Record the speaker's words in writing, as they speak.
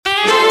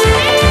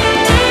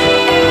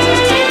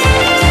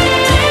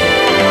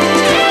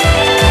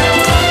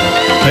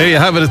There you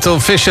have it, it's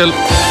official.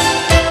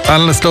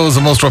 Ballinasloe is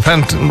the most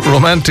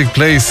romantic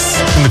place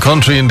in the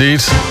country indeed,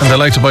 and they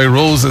like to buy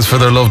roses for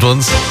their loved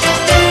ones.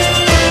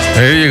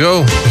 There you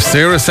go. If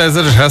Sarah says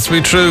it, it has to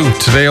be true.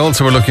 Today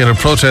also we're looking at a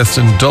protest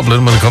in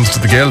Dublin when it comes to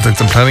the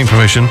Gaeltacht and planning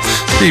permission.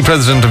 The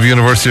president of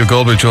University of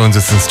Galway joins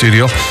us in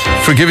studio.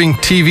 Forgiving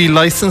TV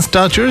licence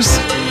dodgers?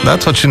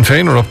 That's what Sinn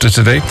Féin are up to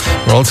today.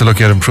 We're also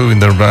looking at improving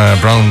their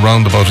brown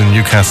roundabout in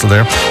Newcastle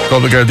there.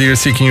 Galway Gardaí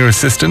seeking your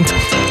assistance.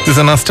 There's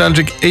a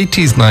nostalgic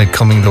 80s night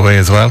coming the way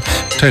as well.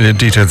 Tell you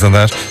details on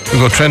that.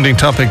 We'll go trending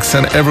topics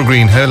and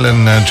Evergreen.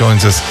 Helen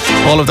joins us.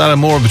 All of that and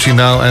more between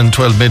now and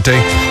 12 midday.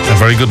 A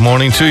very good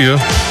morning to you.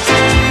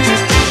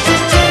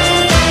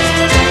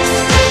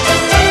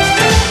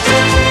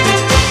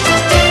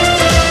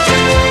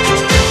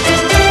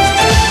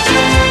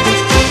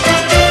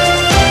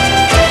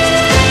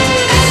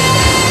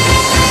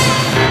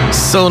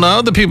 So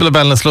now, the people of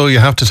Ballinasloe, you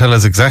have to tell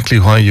us exactly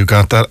why you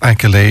got that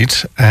accolade.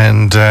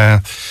 And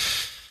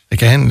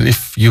again,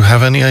 if you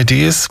have any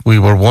ideas, we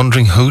were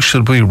wondering who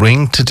should we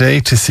ring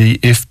today to see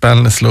if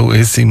Ballinasloe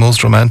is the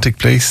most romantic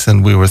place.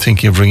 And we were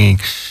thinking of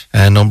ringing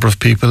a number of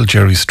people.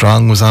 Jerry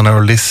Strong was on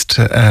our list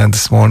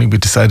this morning. We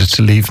decided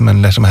to leave him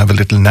and let him have a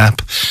little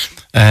nap.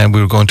 We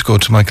were going to go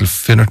to Michael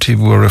Finnerty.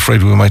 We were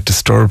afraid we might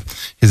disturb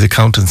his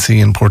accountancy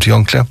in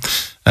Portiuncula.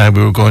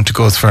 We were going to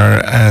go as far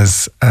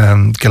as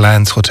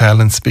Galan's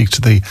Hotel and speak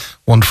to the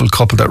wonderful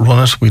couple that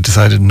run it. We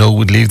decided no,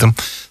 we'd leave them.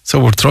 So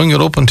we're throwing it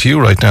open to you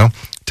right now.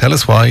 Tell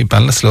us why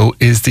Ballinasloe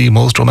is the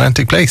most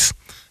romantic place.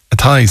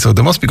 Athy, so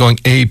they must be going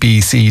A, B,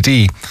 C,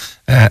 D.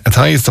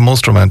 Athy is the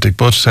most romantic,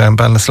 but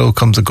Ballinasloe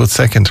comes a good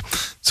second.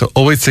 So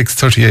 086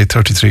 38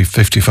 33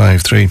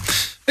 55 3.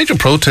 Major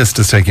protest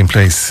is taking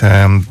place.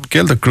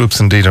 Gaeltacht groups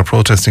indeed are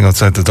protesting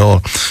outside the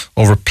Dáil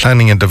over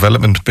planning and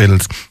development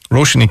bills.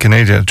 Roisin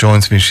Canada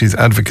joins me. She's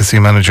advocacy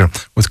manager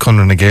with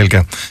Cunra na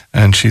Gaeilge,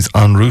 and she's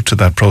en route to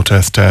that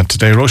protest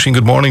today. Roisin,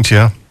 good morning to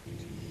you.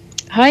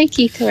 Hi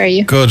Keith, how are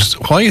you? Good.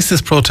 Why is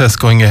this protest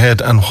going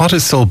ahead, and what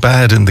is so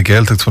bad in the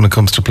Gaeltacht when it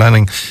comes to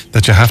planning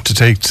that you have to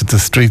take to the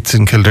streets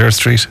in Kildare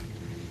Street?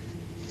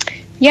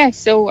 Yeah,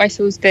 so I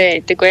suppose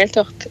the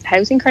Gaeltacht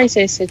housing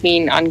crisis has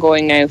been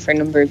ongoing now for a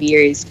number of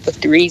years, but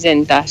the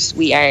reason that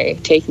we are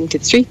taking to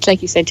the streets,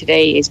 like you said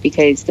today, is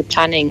because the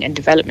Planning and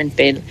Development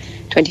Bill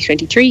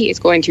 2023 is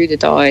going through the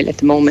Dáil at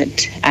the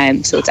moment.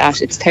 So it's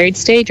at its third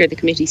stage, or the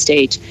committee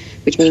stage,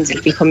 which means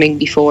it'll be coming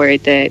before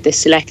the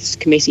Select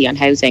Committee on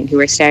Housing, who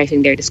are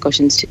starting their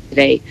discussions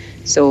today.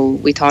 So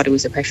we thought it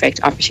was a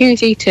perfect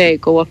opportunity to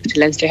go up to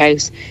Leinster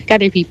House,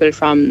 gather people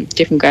from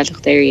different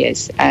Gaeltacht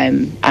areas,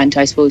 and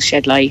I suppose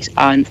shed light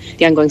on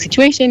the ongoing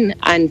situation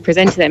and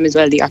present to them as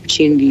well the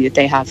opportunity that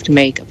they have to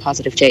make a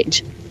positive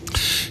change.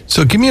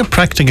 So give me a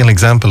practical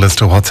example as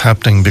to what's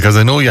happening, because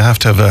I know you have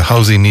to have a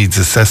housing needs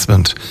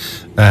assessment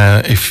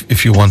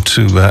if you want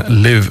to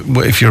live.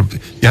 If you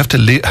have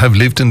to have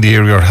lived in the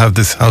area or have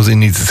this housing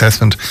needs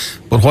assessment.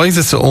 But why is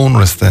it so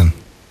onerous then?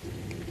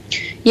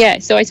 Yeah,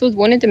 so I suppose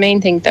one of the main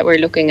things that we're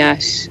looking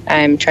at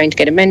trying to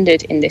get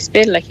amended in this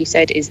bill, like you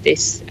said, is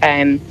this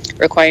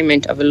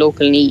requirement of a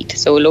local need.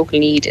 So a local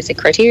need is a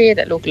criteria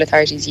that local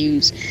authorities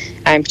use,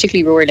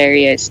 particularly rural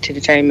areas, to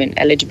determine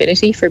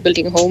eligibility for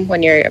building a home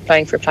when you're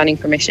applying for planning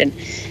permission.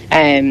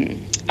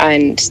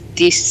 And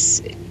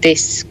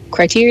this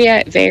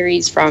criteria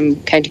varies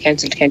from county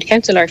council to county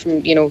council, or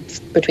from,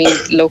 between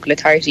local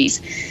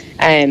authorities.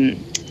 And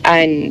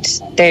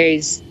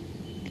there's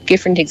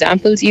different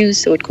examples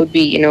used. So it could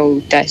be,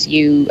 that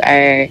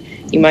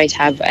you might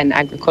have an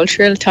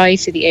agricultural tie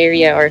to the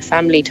area or a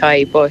family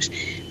tie, but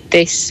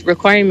this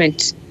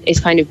requirement is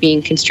kind of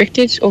being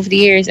constricted over the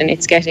years, and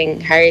it's getting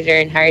harder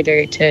and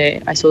harder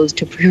to, I suppose,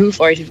 to prove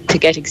or to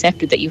get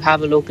accepted that you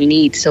have a local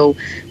need. So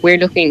we're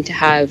looking to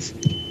have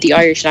the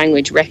Irish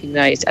language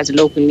recognised as a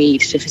local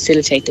need to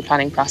facilitate the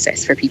planning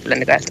process for people in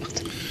the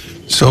Gaeltacht.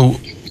 So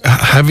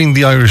having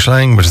the Irish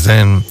language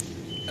then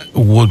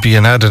would be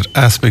an added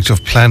aspect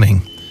of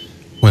planning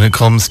when it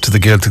comes to the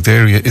Gaeltacht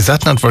area. Is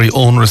that not very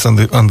onerous on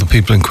the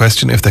people in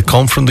question? If they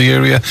come from the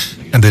area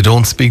and they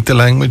don't speak the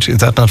language, is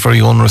that not very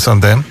onerous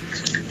on them?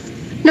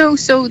 No,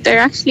 so there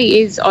actually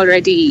is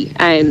already,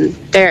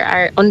 there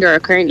are under our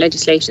current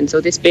legislation,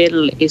 so this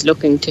bill is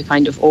looking to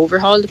kind of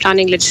overhaul the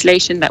planning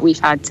legislation that we've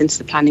had since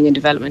the Planning and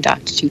Development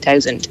Act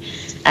 2000.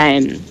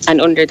 And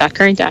under that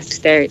current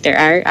act, there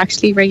are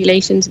actually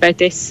regulations about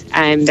this.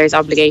 There's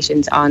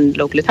obligations on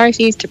local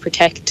authorities to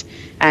protect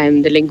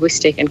the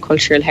linguistic and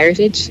cultural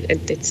heritage.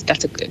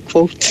 That's a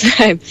quote.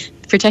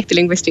 Protect the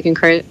linguistic and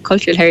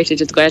cultural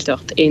heritage of the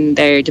Gaeltacht in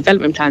their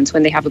development plans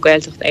when they have a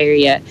Gaeltacht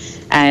area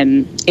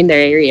in their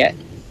area.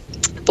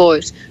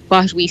 But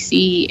what we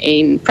see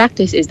in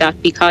practice is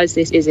that because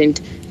this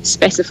isn't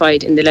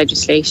specified in the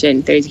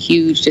legislation, there's a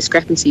huge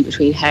discrepancy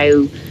between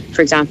how,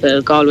 for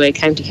example, Galway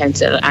County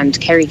Council and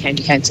Kerry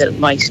County Council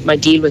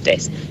might deal with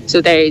this.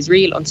 So there is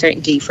real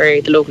uncertainty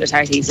for the local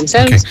authorities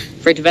themselves,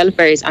 for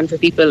developers and for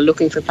people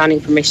looking for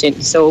planning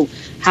permission. So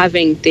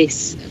having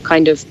this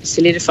kind of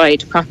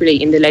solidified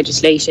properly in the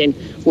legislation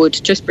would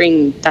just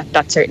bring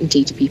that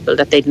certainty to people,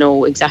 that they'd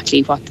know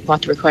exactly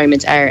what the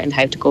requirements are and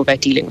how to go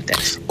about dealing with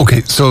it.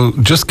 Okay, so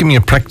just give me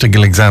a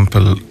practical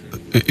example,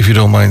 if you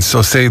don't mind.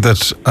 So say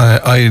that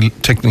I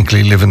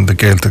technically live in the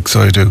Gaeltacht,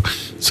 so I do.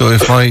 So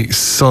if my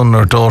son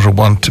or daughter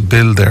want to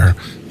build there,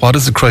 what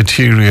is the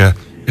criteria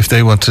if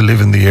they want to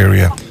live in the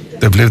area?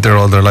 They've lived there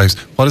all their lives.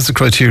 What is the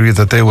criteria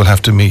that they will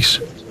have to meet?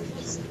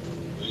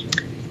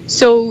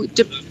 So,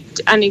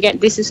 and again,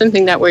 this is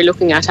something that we're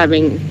looking at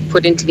having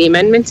put into the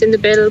amendments in the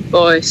bill,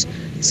 but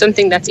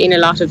something that's in a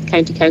lot of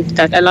county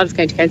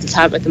councils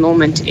have at the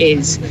moment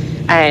is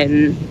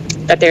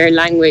that there are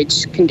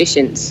language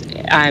conditions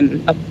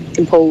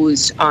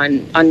imposed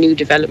on new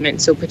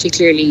developments. So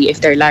particularly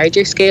if they're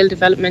larger scale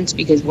developments,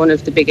 because one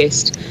of the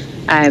biggest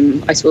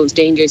I suppose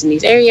dangers in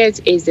these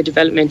areas is the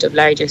development of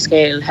larger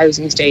scale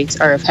housing estates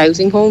or of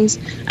housing homes,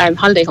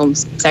 holiday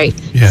homes,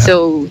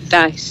 so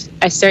that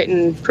a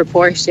certain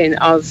proportion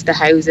of the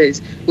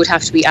houses would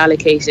have to be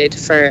allocated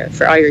for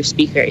Irish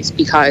speakers,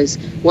 because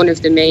one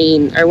of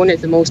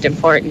the most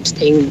important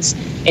things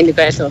in the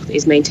Gaeltacht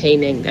is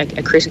maintaining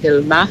a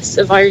critical mass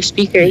of Irish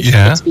speakers.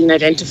 It's been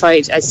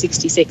identified as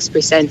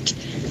 66%,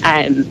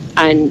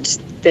 and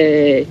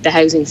the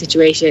housing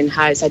situation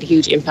has had a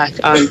huge impact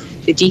on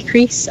the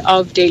decrease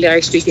of daily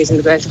Irish speakers in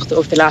the Gaeltacht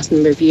over the last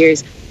number of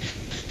years.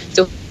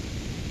 So,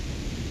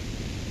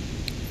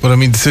 but I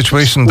mean, the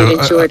situation would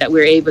ensure that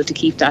we're able to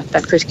keep that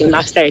critical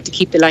mass there, to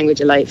keep the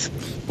language alive.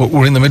 But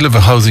we're in the middle of a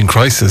housing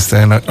crisis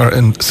then,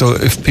 and so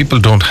if people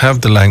don't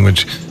have the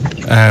language,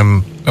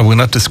 are we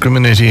not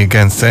discriminating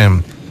against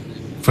them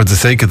for the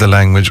sake of the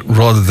language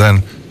rather than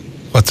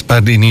what's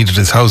badly needed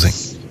is housing?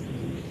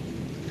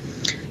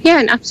 Yeah,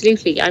 and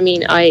absolutely. I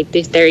mean,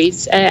 there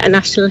is a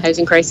national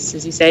housing crisis,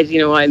 as you said. You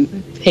know, I'm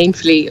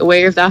painfully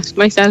aware of that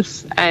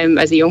myself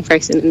as a young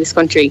person in this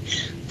country.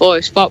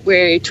 But what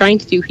we're trying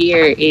to do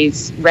here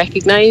is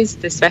recognise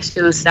the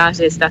special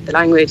status that the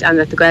language and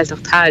that the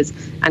Gaeltacht has,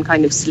 and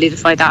kind of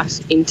solidify that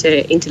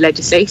into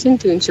legislation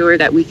to ensure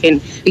that we can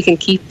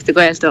keep the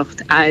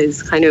Gaeltacht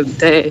as kind of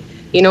the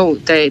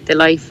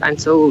life and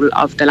soul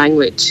of the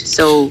language.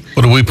 So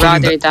are we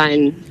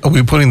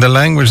putting the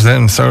language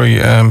then? Sorry,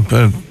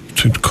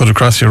 to cut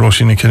across your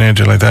Roisin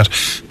Cinnéide like that,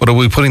 but are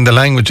we putting the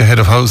language ahead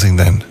of housing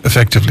then?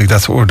 Effectively,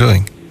 that's what we're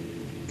doing.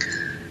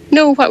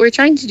 No, what we're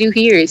trying to do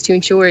here is to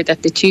ensure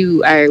that the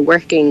two are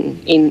working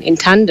in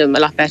tandem a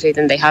lot better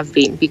than they have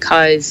been,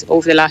 because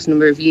over the last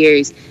number of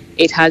years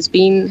it has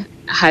been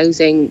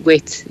housing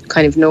with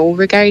kind of no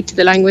regard to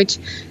the language,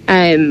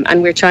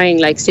 and we're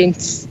trying, like,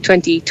 since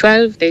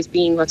 2012 there's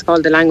been what's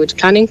called the language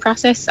planning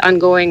process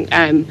ongoing,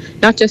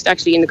 not just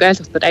actually in the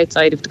Gaeltacht but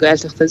outside of the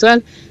Gaeltacht as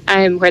well,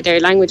 where there are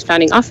language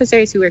planning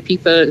officers who are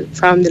people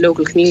from the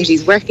local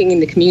communities working in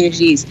the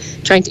communities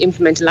trying to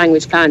implement a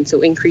language plan,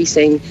 so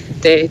increasing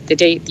the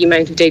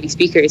amount of daily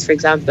speakers, for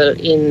example,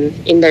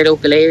 in their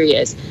local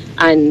areas.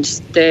 And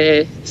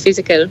the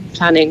physical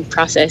planning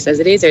process as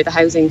it is, or the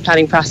housing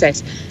planning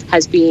process,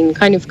 has been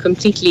kind of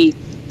completely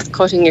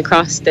cutting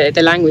across the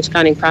language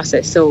planning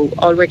process. So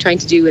all we're trying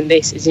to do in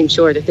this is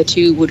ensure that the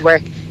two would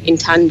work in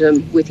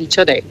tandem with each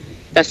other,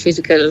 that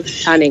physical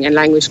planning and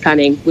language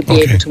planning would be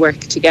able to work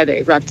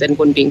together rather than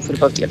one being put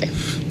above the other.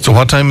 So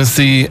what time is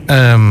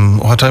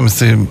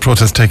the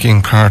protest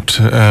taking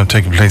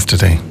place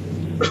today?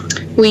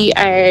 We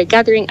are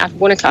gathering at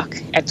 1 o'clock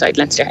outside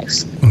Leinster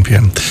House. 1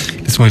 p.m.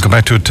 Listen, we'll come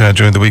back to it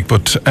during the week,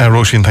 but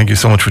Roisin, thank you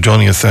so much for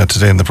joining us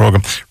today in the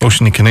programme.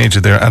 Roisin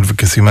Cinnéide, their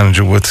advocacy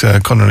manager with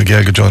Conor na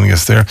Gaeilge, joining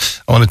us there.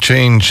 I want to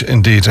change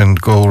indeed and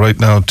go right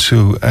now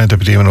to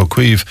Deputy Eamon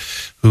O'Queeve,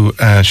 who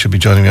should be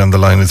joining me on the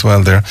line as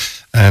well there,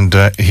 and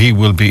he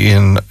will be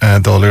in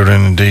Dáil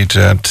Éireann indeed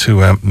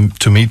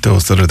to meet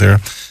those that are there,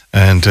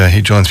 and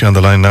he joins me on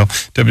the line now.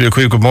 Deputy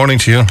O'Queeve, good morning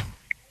to you.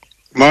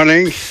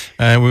 Morning.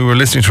 We were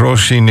listening to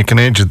Roisin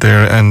Cinnéide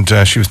there,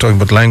 and she was talking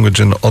about language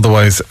and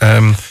otherwise.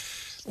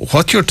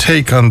 What's your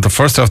take on the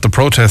first half of the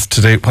protest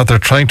today, what they're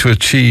trying to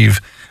achieve,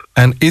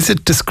 and is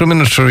it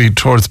discriminatory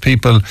towards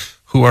people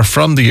who are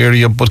from the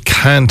area but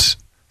can't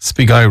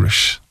speak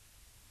Irish?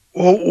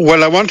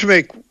 Well, I want to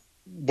make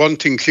one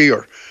thing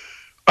clear.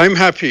 I'm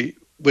happy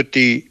with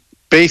the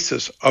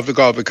basis of the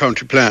Galway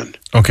County Plan.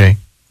 Okay.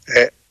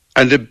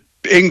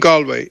 In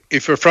Galway,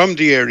 if you're from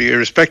the area,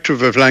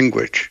 irrespective of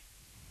language,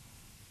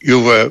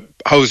 you have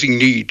a housing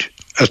need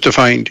as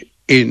defined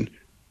in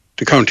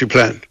the county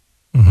plan.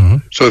 Mm-hmm.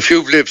 So if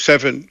you've lived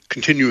 7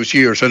 continuous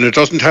years, and it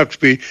doesn't have to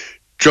be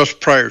just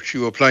prior to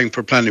you applying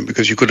for planning,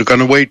 because you could have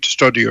gone away to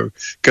study or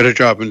get a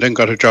job and then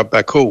got a job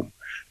back home.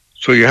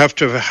 So you have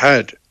to have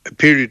had a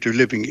period of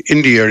living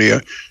in the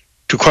area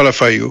to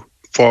qualify you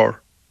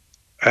for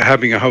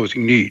having a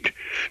housing need.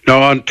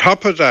 Now, on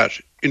top of that,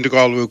 in the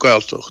Galway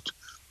Gaeltacht,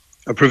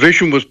 a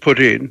provision was put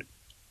in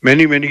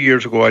many, many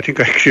years ago. I think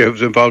actually I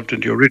was involved in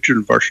the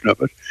original version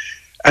of it.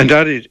 And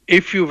that is,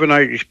 if you have an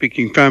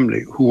Irish-speaking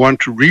family who want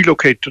to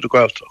relocate to the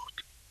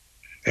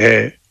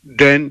Gaeltacht,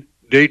 then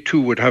they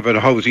too would have a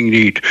housing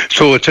need.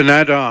 So it's an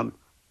add-on,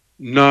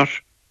 not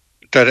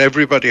that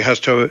everybody has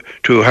to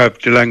have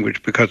the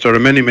language, because there are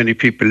many, many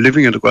people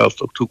living in the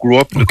Gaeltacht who grew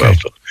up in the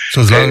Gaeltacht.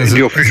 So as long as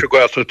the official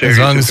Gaeltacht area, as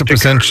long as the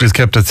percentage is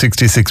kept at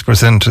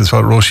 66%, is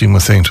what Roisin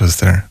was saying to us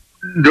there.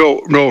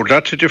 No,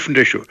 that's a different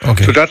issue.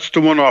 Okay. So that's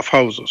the one-off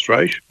houses,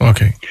 right?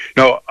 Okay.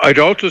 Now, I'd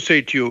also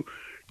say to you,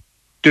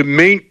 the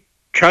main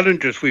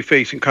challenges we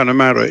face in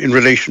Connemara in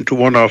relation to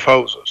one-off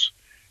houses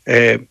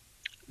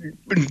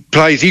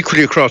applies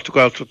equally across the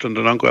Gaeltacht and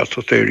the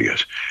non-Gaeltacht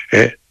areas.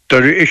 There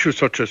are issues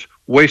such as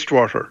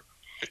wastewater,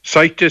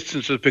 sight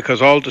distances,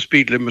 because all the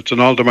speed limits and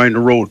all the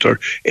minor roads are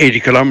 80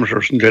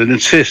 kilometres, and they'll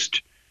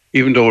insist,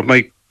 even though it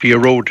might be a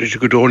road that you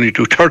could only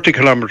do 30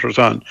 kilometres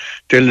on,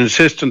 they'll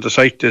insist on the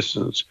sight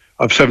distance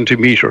of 70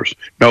 metres.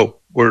 Now,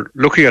 we're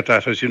looking at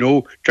that. As you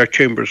know, Jack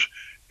Chambers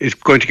is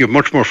going to give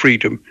much more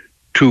freedom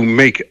to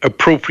make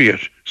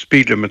appropriate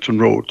speed limits on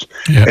roads.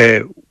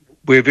 Yeah.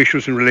 We have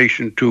issues in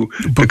relation to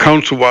the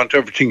council want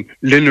everything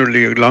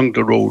linearly along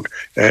the road.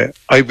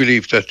 I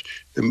believe that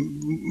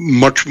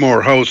much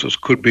more houses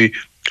could be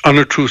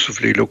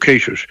unobtrusively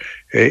located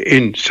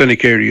in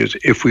scenic areas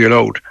if we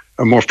allowed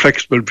a more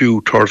flexible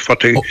view towards what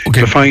they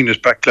define as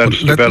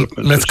backlands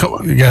development.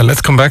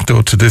 Let's come back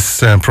though to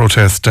this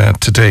protest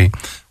today.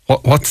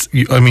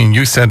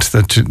 You said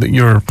that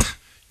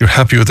you're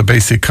happy with the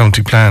basic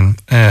county plan,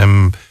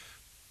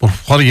 but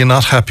what are you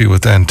not happy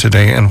with then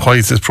today, and why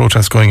is this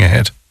protest going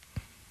ahead?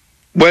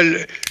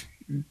 Well,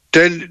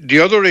 then the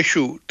other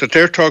issue that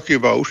they're talking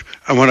about,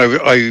 and when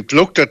I've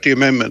looked at the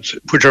amendments,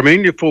 which are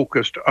mainly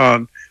focused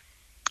on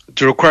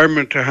the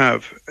requirement to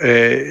have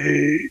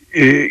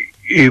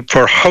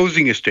for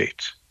housing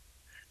estates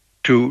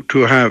to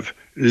have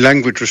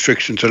language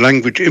restrictions, a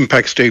language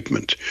impact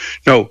statement.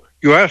 Now,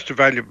 you asked a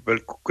valuable,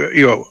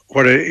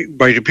 what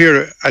might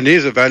appear and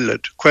is a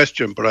valid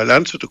question, but I'll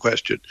answer the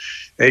question.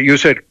 You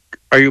said,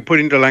 are you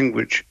putting the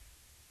language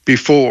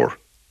before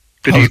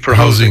the need for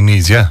housing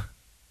needs? Yeah.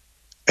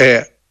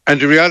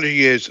 And the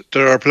reality is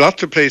there are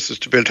lots of places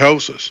to build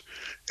houses,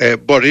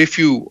 but if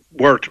you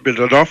were to build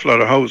an awful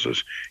lot of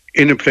houses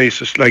in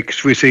places like,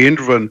 we say,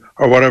 Invervan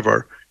or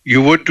whatever,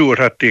 you would do it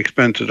at the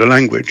expense of the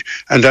language,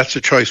 and that's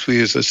a choice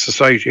we as a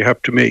society have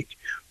to make.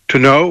 To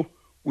now,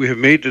 we have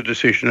made the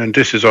decision, and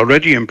this is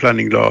already in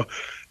planning law,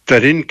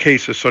 that in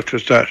cases such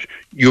as that,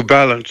 you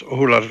balance a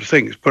whole lot of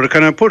things. But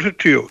can I put it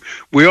to you,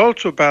 we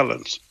also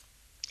balance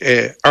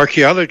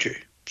archaeology.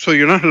 So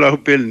you're not allowed to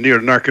build near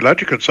an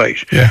archaeological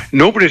site. Yeah.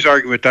 Nobody's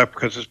arguing with that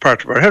because it's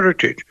part of our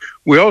heritage.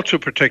 We also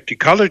protect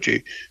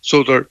ecology,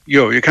 so that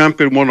you can't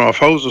build one-off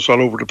houses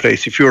all over the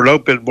place. If you're allowed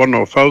to build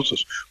one-off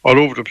houses all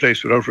over the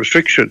place without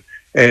restriction,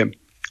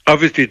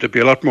 obviously there'd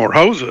be a lot more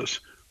houses,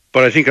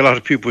 but I think a lot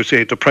of people would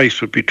say the price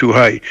would be too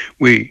high.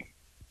 We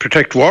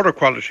protect water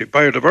quality,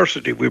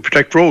 biodiversity, we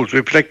protect roads,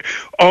 we protect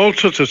all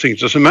sorts of things.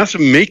 There's a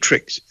massive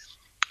matrix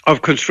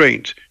of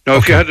constraints. Now,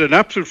 if you had an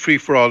absolute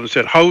free-for-all and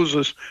said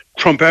houses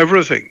trump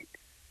everything,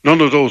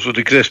 none of those would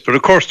exist. But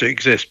of course they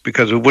exist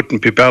because it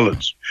wouldn't be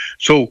balanced.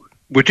 So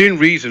within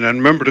reason, and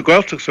remember the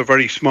Gaeltachts are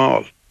very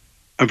small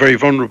and very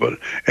vulnerable,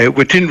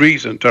 within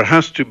reason there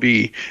has to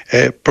be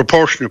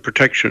proportionate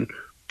protection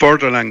for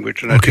the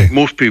language, and I think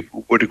most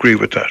people would agree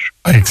with that.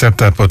 I accept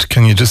that, but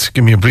can you just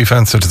give me a brief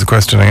answer to the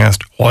question I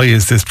asked? Why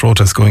is this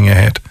protest going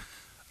ahead?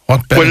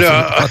 What benefit,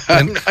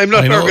 I'm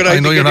not organising. I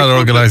know you're not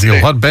organising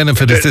it. What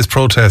benefit is this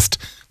protest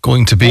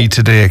going to be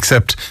today,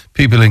 except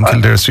people in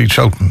Kildare Street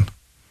shouting?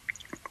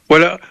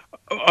 Well,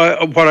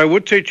 what I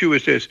would say to you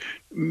is this.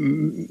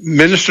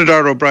 Minister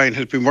Darragh O'Brien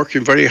has been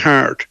working very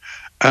hard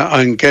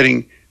on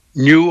getting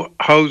new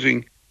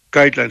housing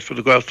guidelines for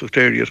the Gaeltacht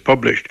areas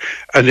published,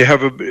 and they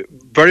have a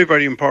very,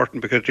 very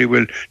important, because they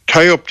will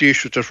tie up the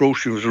issues that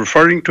Roisin was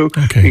referring to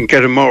and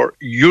get a more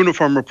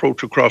uniform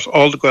approach across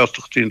all the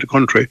Gaeltacht in the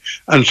country.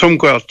 And some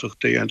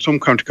Gaeltacht and some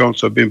county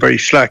councils have been very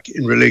slack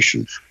in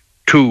relation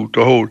to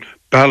the whole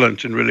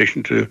balance in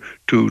relation to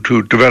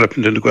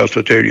development in the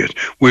Gaeltacht areas.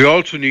 We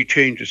also need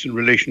changes in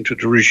relation to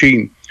the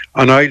regime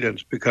on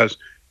islands, because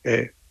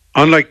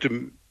unlike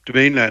the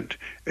mainland,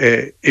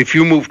 if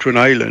you move to an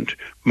island,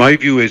 my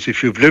view is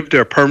if you've lived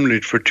there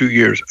permanently for 2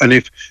 years, and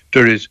if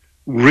there is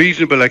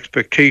reasonable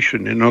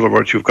expectation, in other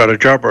words, you've got a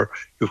job or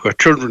you've got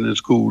children in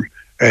school,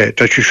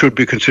 that you should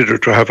be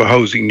considered to have a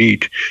housing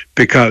need,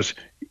 because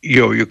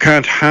you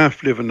can't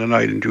half live on an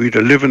island. You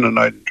either live on an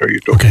island or you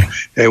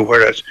don't.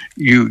 Whereas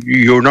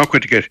you're not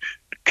going to get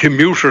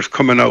commuters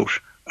coming out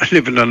and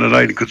living on an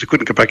island because they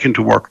couldn't get back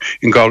into work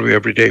in Galway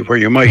every day, where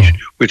you might,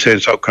 we'd say,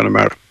 in South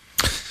Connemara.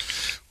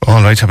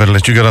 All right, I better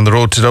let you get on the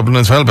road to Dublin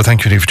as well, but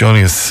thank you for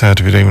joining us to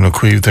be David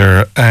O'Queeve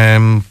there.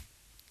 I'm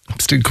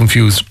still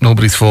confused,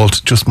 nobody's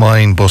fault, just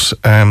mine, but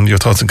your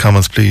thoughts and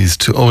comments please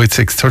to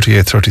 086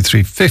 38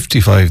 33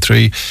 55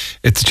 3.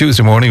 It's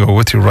Tuesday morning, we're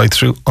with you right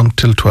through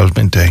until 12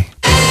 midday.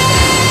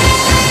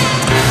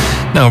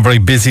 Now, a very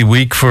busy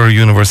week for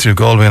University of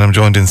Galway, and I'm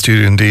joined in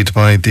studio indeed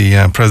by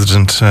the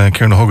President,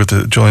 Kieran Hogarth,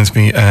 that joins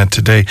me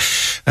today.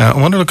 I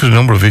want to look at a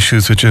number of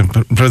issues with you.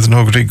 President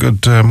Hogarth,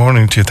 good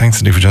morning to you. Thanks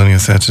indeed for joining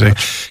us today.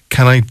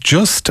 Can I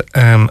just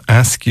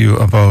ask you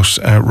about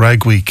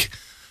RAG Week?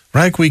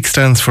 RAG Week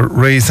stands for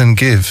Raise and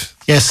Give.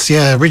 Yes,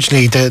 yeah.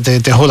 Originally,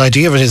 the whole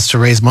idea of it is to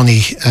raise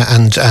money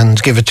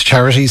and give it to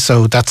charity.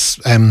 So that's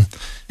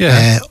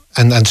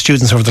and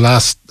students over the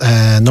last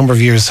number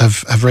of years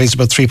have raised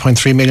about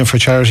 3.3 million for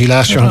charity.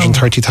 Last year,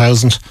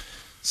 130,000.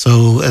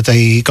 So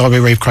the Galway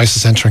Rape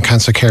Crisis Centre and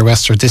Cancer Care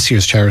West are this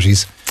year's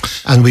charities,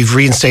 and we've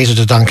reinstated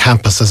it on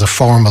campus as a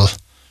formal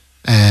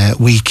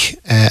week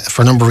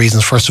for a number of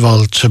reasons. First of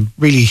all, to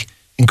really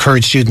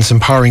encourage students,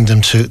 empowering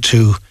them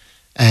to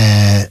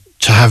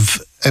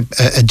have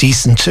a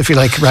decent, if you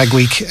like, RAG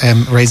Week,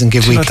 Raise and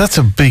Give Week. That's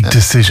a big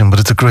decision,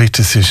 but it's a great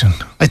decision.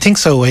 I think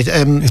so. It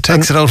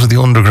takes it out of the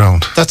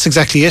underground. That's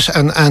exactly it.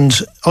 And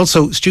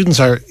also students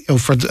are,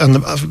 and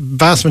the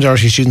vast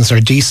majority of students are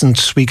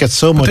decent. We get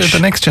so much they're the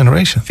next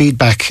generation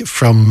feedback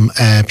from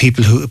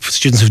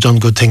students who've done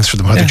good things for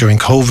them, either during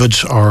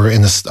COVID or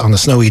on a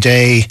snowy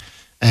day.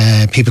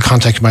 People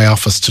contact my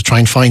office to try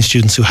and find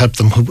students who help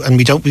them, and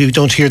we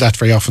don't hear that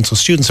very often. So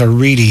students are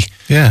really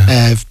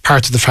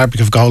part of the fabric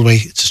of Galway.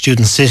 It's a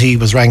student city.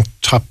 Was ranked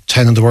top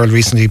 10 in the world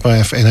recently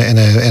in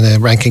a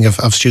ranking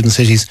of student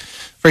cities.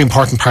 Very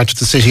important part of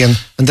the city. And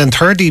then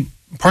thirdly,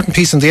 important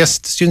piece, and the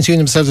Students' Union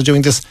themselves are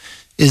doing this,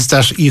 is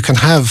that you can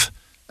have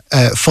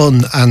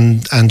fun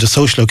and a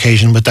social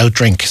occasion without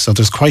drink. So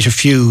there's quite a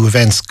few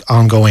events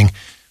ongoing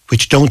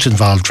which don't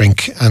involve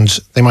drink, and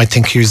they might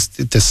think, here's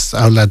this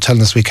old lad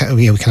telling us we can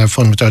have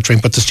fun without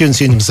drink, but the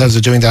Students' Union themselves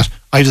are doing that.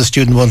 I was a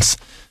student once,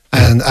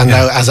 and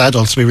now as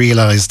adults we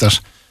realise that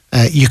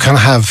you can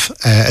have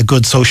a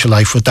good social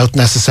life without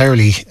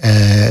necessarily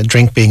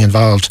drink being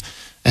involved.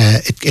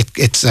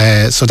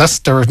 So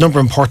there are a number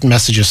of important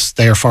messages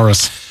there for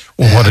us.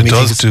 Well, what it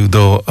does do,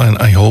 though, and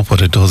I hope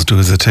what it does do,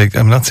 is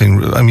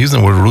I'm using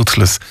the word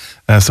ruthless,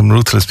 some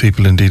ruthless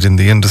people indeed in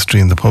the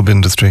industry, in the pub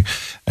industry,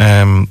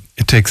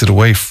 it takes it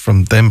away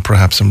from them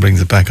perhaps and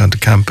brings it back onto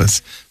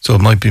campus. So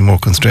it might be more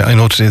constrained. I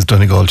know today is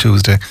Donegal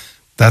Tuesday.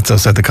 That's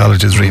outside the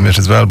college's remit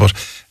as well, but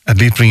at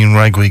least bringing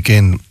RAG Week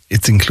in,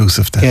 it's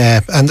inclusive then.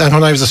 Yeah, and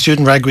when I was a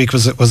student, RAG Week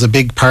was a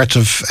big part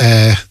of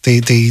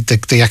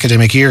the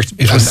academic year.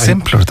 It was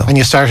simpler though. When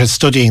you started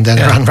studying, then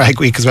ran RAG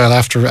Week as well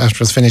after it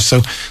was finished.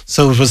 So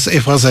it was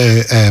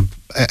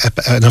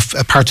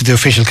a part of the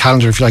official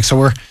calendar, if you like. So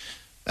we're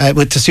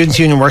with the Students'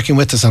 Union working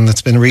with us, and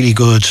it's been really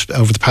good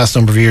over the past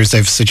number of years.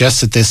 They've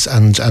suggested this,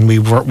 and we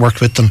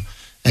worked with them.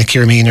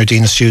 Ciara Meehan, our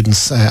Dean of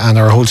Students, and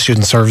our whole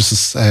Student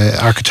Services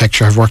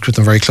architecture have worked with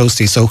them very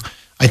closely. So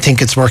I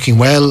think it's working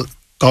well.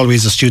 Galway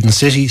is a student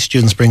city.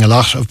 Students bring a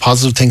lot of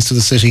positive things to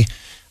the city,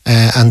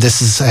 and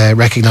this is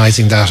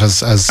recognising that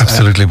as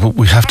absolutely. But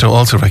we have to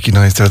also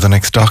recognise they're the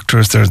next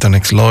doctors, they're the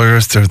next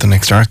lawyers, they're the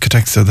next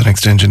architects, they're the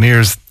next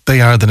engineers. They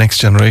are the next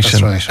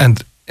generation. That's right.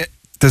 And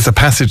there's a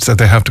passage that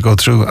they have to go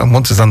through, and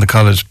once it's on the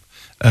college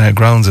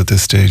grounds at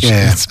this stage,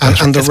 it's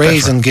better, and the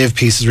raise and give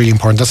piece is really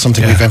important. That's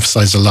something we've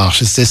emphasised a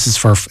lot. It's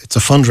a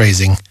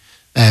fundraising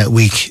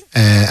week,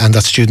 and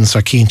that students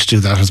are keen to do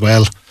that as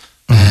well.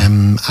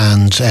 And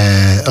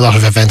a lot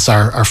of events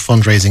are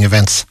fundraising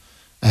events.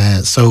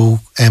 So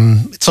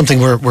it's something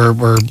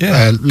we're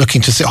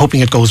looking to see,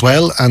 hoping it goes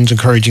well, and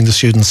encouraging the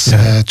students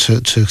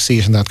to see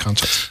it in that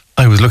context.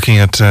 I was looking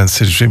at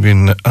City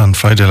Tribune on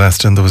Friday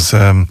last, and there was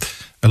a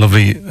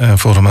lovely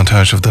photo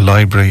montage of the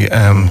library.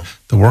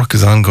 The work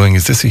is ongoing.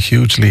 Is this a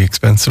hugely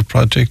expensive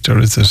project, or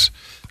is it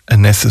a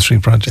necessary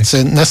project? It's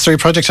a necessary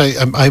project.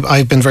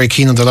 I've been very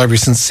keen on the library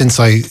since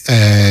I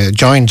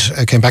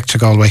came back to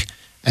Galway.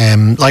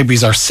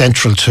 Libraries are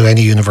central to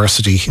any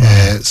university.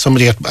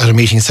 Somebody at a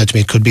meeting said to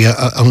me it could be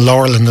on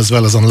Laurelin as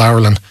well as on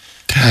Laurelin,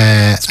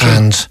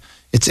 and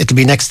it'll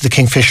be next to the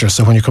Kingfisher.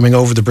 So when you're coming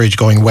over the bridge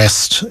going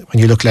west, when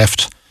you look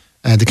left,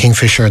 the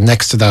Kingfisher, and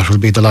next to that will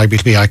be the library.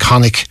 It'll be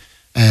iconic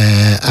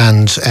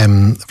and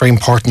very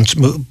important.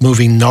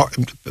 Moving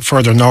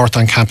further north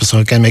on campus, so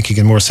again making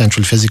it more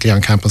central physically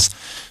on campus,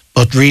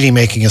 but really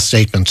making a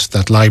statement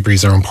that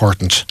libraries are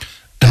important.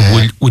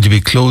 And would you be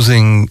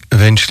closing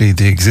eventually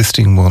the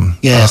existing one?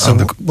 Yeah, so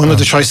one of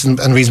the choices, and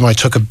the reason why it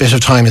took a bit of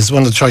time, is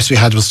one of the choices we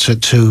had was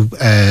to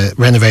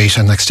renovate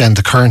and extend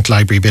the current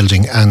library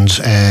building. And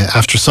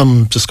after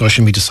some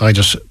discussion, we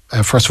decided,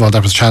 first of all,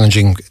 that was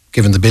challenging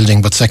given the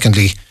building, but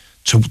secondly,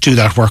 to do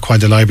that work while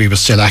the library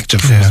was still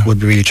active would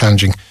be really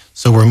challenging.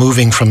 So we're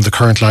moving from the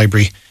current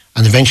library,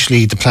 and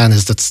eventually the plan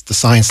is that the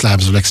science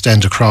labs will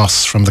extend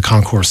across from the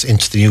concourse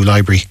into the old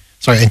library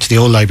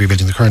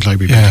building, the current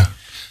library building.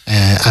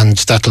 And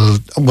that'll,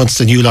 once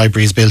the new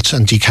library is built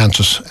and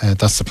decanted,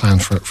 that's the plan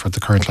for the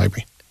current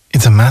library.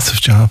 It's a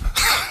massive job.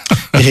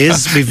 It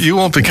is. You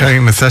won't be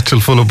carrying a satchel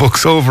full of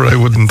books over, I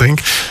wouldn't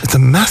think. It's a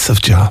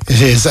massive job.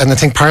 It is, and I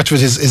think part of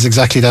it is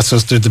exactly that. So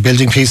there's the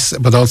building piece,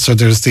 but also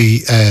there's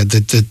the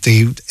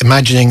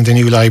imagining the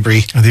new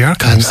library and the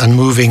archives and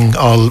moving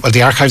all. Well,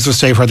 the archives will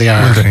stay where they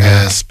are,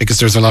 because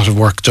there's a lot of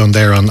work done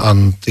there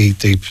on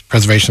the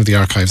preservation of the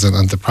archives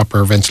and the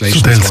proper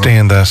ventilation. So they'll stay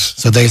in that.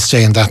 So they'll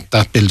stay in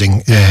that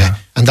building,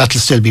 and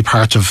that'll still be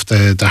part of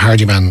the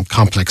Hardyman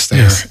complex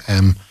there. Yes.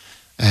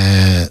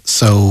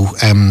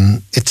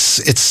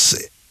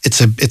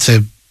 It's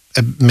a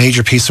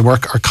major piece of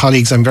work. Our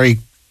colleagues, I'm very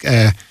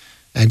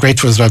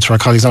grateful as well to our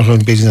colleagues, not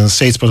only in the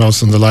States but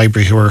also in the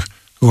library,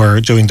 who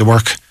are doing the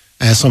work.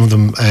 Some of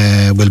them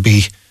will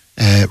be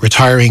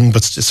retiring,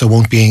 but so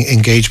won't be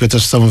engaged with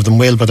us. Some of them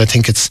will, but I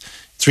think it's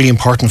really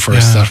important for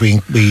us that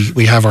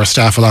we have our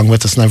staff along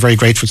with us, and I'm very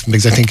grateful to them,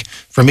 because I think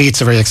for me it's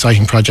a very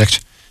exciting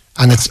project,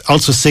 and it's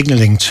also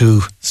signalling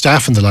to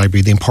staff in the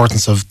library the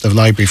importance of the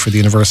library for the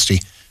university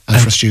and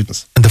for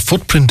students. And the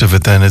footprint of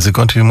it then, is it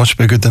going to be much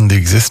bigger than the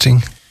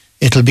existing?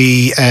 It'll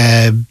be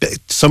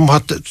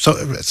somewhat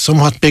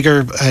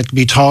bigger. It'll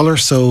be taller,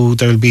 so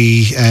it'll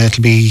be I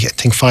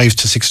think 5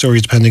 to 6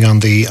 stories, depending on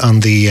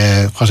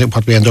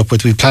what we end up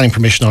with. We've planning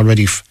permission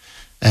already for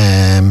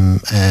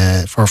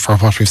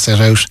what we've set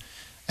out,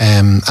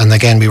 and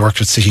again we worked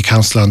with City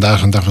Council on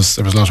that, and there was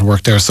a lot of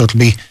work there. So it'll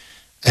be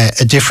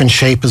a different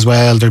shape as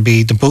well. There'll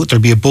be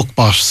a book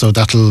bot, so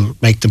that'll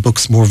make the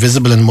books more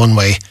visible in one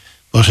way,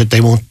 but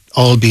they won't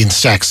all be in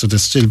stacks. So there'll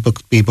still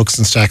be books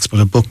in stacks, but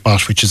a book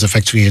bot, which is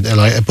effectively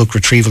a book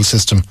retrieval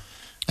system,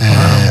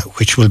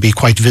 which will be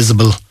quite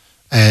visible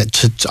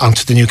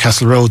onto the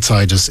Newcastle Road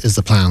side is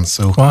the plan.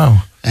 So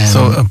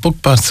so a book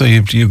bot. So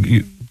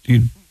you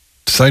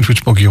decide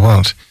which book you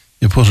want,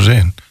 you put it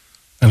in,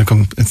 and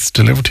it's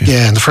delivered to you.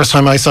 Yeah, and the first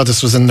time I saw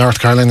this was in North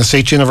Carolina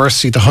State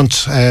University, the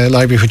Hunt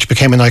Library, which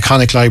became an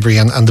iconic library,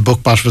 and the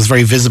book bot was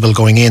very visible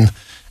going in.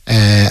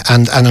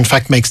 And in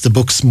fact makes the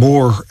books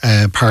more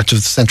part of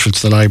central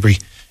to the library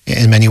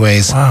in many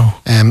ways. Wow.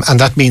 And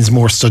that means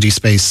more study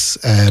space,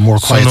 more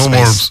quiet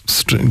space.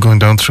 So no more going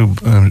down through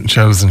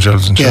shelves and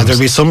shelves and shelves. Yeah, there'll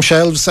be some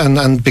shelves,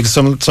 and because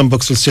some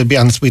books will still be,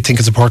 and we think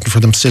it's important for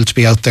them still to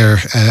be out there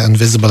and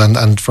visible,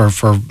 and for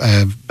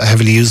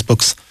heavily used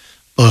books.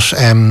 But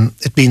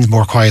it means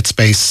more quiet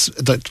space.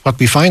 What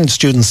we find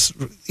students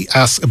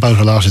ask about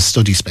a lot is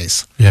study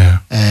space.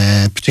 Yeah.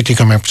 Particularly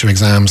coming up to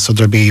exams. So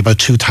there'll be about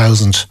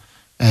 2,000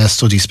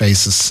 study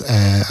spaces,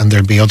 and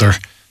there'll be other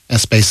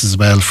spaces as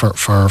well for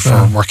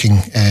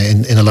working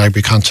in a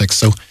library context.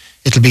 So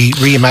it'll be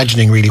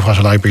reimagining really what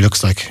a library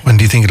looks like. When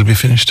do you think it'll be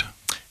finished?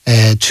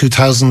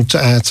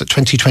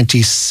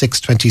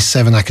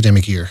 2026-27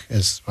 academic year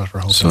is what we're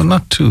hoping. So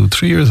not 3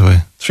 years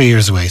away. 3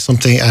 years away,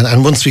 something.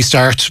 And once we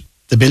start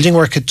the building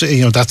work, it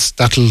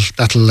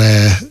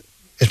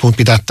won't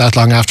be that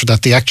long after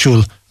that. A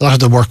lot of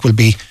the work will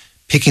be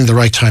picking the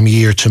right time of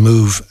year to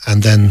move,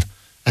 and then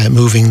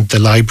moving the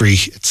library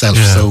itself.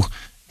 Yeah. So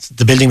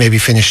the building may be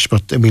finished,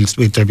 but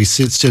there'll be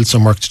still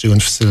some work to do in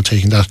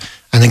facilitating that.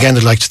 And again,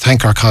 I'd like to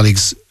thank our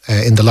colleagues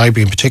in the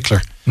library in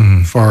particular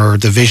for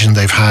the vision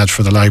they've had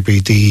for the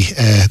library,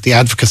 the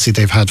advocacy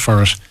they've had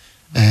for it.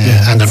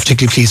 And I'm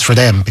particularly pleased for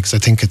them, because I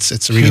think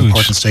it's a really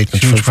important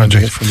statement from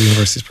the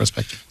university's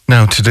perspective.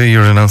 Now, today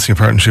you're announcing a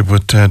partnership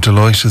with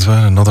Deloitte as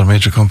well, another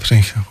major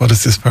company. What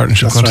is this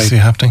partnership going to see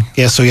happening?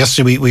 Yeah, so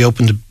yesterday we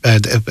opened a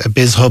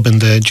biz hub in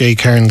the J.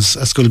 Kearns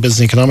School of Business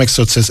and Economics.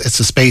 So it's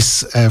a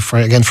space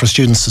for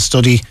students to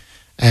study,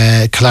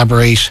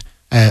 collaborate,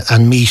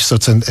 and meet. So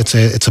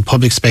it's a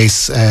public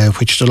space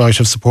which Deloitte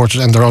have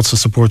supported, and they're also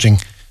supporting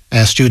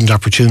student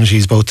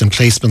opportunities both in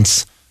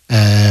placements.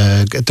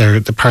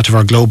 They're part of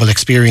our global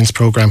experience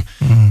program.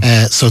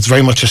 So it's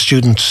very much a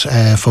student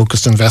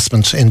focused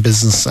investment in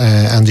business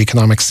and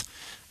economics.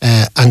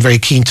 I'm very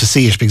keen to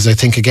see it, because I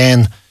think,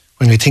 again,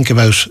 when we think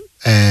about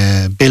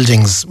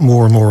buildings,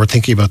 more and more we're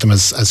thinking about them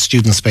as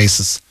student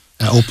spaces,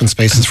 open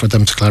spaces for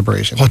them to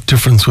collaborate in. What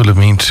difference will it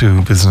mean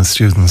to business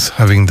students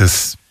having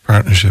this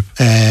partnership?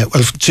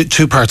 Well,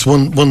 two parts.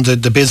 One,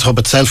 the Biz Hub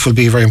itself will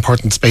be a very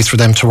important space for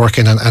them to work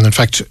in, and in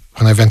fact,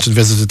 when I went and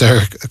visited there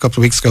a couple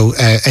of weeks ago,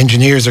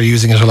 engineers are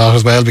using it a lot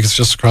as well, because it's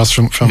just across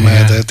from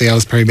the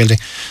Alice Perry building.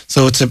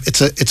 So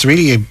it's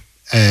really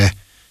a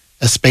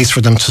space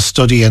for them to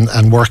study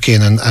and work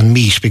in and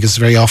meet, because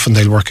very often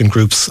they'll work in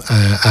groups,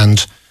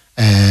 and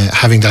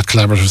having that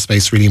collaborative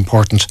space is really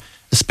important.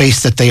 A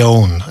space that they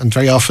own, and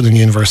very often in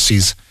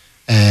universities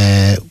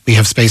we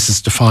have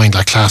spaces defined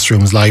like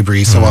classrooms,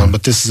 libraries, so on,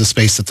 but this is a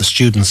space that the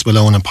students will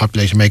own and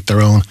populate and make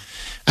their own.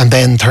 And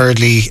then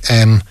thirdly,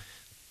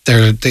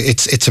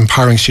 it's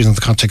empowering students in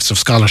the context of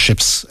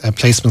scholarships,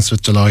 placements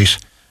with Deloitte,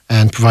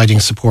 and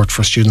providing support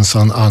for students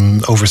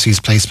on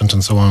overseas placement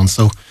and so on.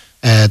 So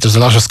there's a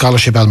lot of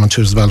scholarship element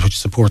to it as well, which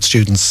supports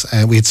students.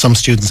 We had some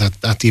students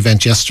at the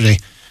event yesterday,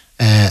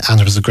 and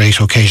it was a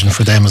great occasion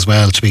for them as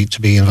well to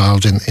be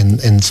involved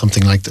in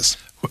something like this.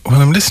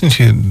 When I'm listening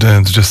to you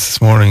just this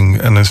morning,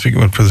 and I was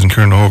speaking with President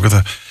Kieran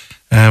O'Hogarth,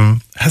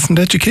 hasn't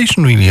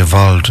education really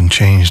evolved and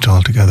changed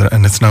altogether,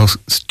 and it's now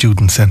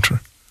student-centred?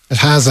 It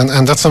has,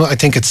 and that's I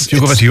think it's. If you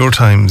go back to your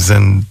times,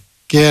 and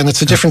and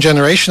it's a different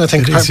generation. I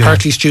think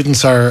partly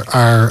students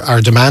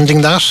are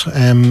demanding that,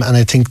 and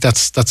I think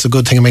that's a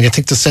good thing. I mean, I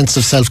think the sense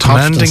of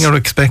self-confidence. Demanding or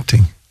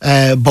expecting?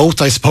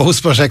 Both, I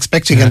suppose, but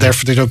expecting, and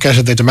therefore they don't get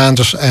it, they demand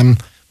it.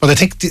 But I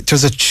think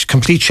there's a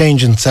complete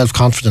change in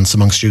self-confidence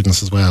among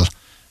students as well,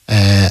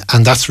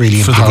 and that's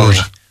really empowering.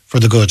 For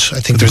the good. I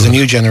think there's a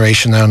new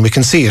generation now, and we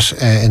can see it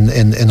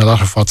in a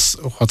lot of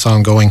what's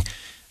ongoing.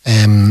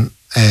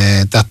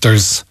 That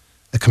there's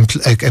a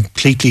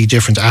completely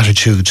different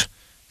attitude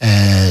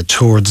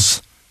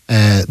towards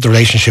the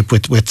relationship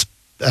with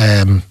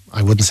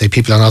I wouldn't say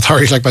people in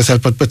authority like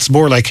myself, but it's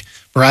more like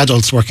we're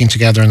adults working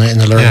together in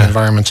a learning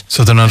environment.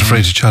 So they're not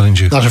afraid to challenge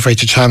you. Not afraid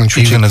to challenge,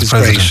 which even as is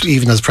president. Great.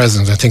 Even as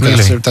president, I think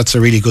really? that's a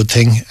really good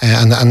thing,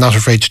 and not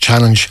afraid to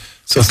challenge.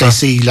 So if they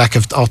see lack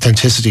of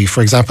authenticity,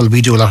 for example,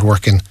 we do a lot of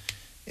work and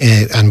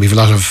we have a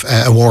lot of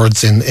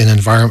awards in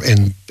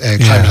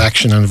climate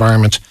action and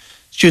environment.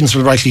 Students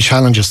will rightly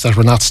challenge us that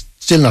we're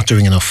still not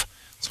doing enough.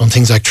 So on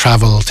things like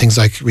travel, things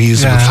like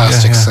reusable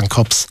plastics and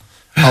cups,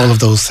 all of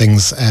those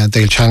things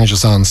they'll challenge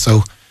us on.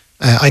 So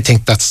I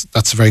think that's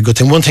a very good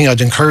thing. One thing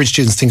I'd encourage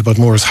students to think about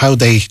more is how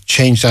they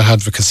change that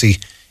advocacy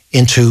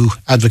into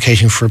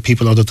advocating for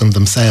people other than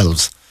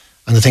themselves.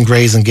 And I think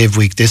Raise and Give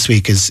Week this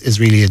week is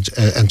really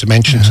a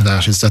dimension to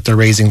that, is that they're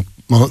raising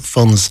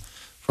funds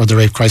for the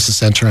Rape Crisis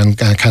Centre and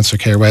Cancer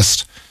Care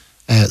West.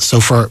 So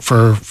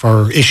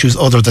for issues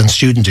other than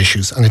student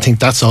issues. And I think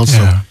that's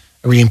also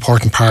a really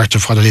important part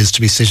of what it is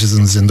to be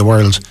citizens in the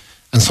world,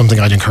 and something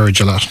I'd encourage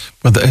a lot.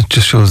 But it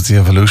just shows the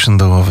evolution,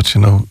 though, of it,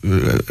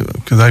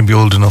 because I'd be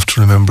old enough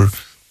to remember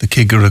the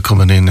Kiggera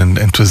coming in, and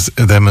it was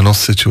a them and us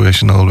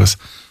situation always.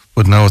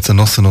 But now it's an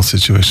us and us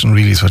situation,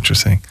 really, is what you're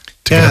saying,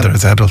 together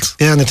as adults.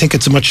 Yeah, and I think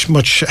it's a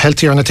much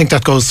healthier, and I think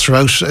that goes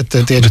throughout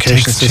the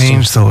education system. It takes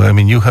change, though. I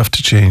mean, you have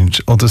to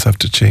change, others have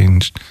to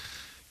change.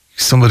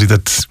 Somebody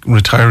that's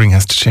retiring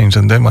has to change,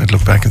 and they might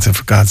look back and say,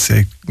 for God's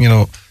sake,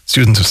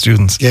 students are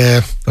students.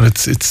 Yeah. But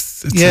it's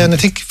and I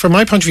think from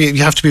my point of view,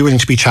 you have to be willing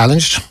to be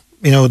challenged.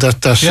 And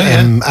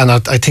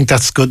I think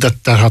that's good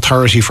that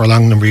authority for a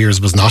long number of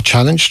years was not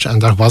challenged,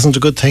 and that wasn't a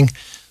good thing.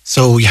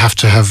 So you have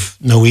to have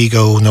no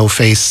ego, no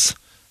face,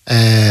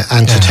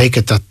 and to take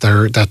it that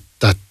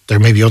there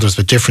may be others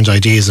with different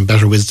ideas and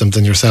better wisdom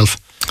than yourself.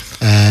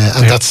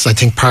 That's, I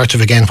think, part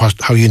of, again,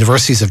 how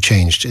universities have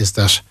changed, is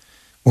that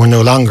we're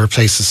no longer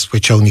places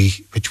which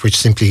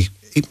simply,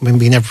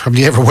 we never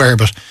probably ever were,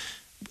 but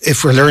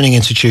if we're learning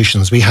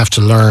institutions, we have to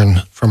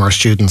learn from our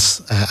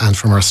students and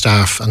from our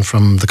staff and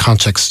from the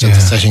context and the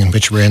setting in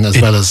which we're in,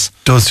 it well as...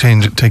 does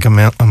take a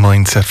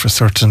mindset for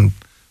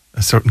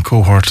a certain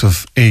cohort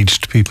of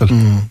aged people.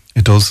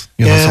 It does.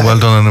 So well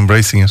done on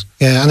embracing it.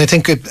 Yeah, and I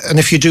think, and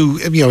if you do,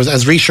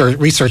 as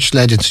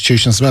research-led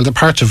institutions as well, the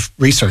part of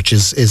research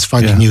is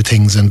finding new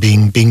things and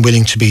being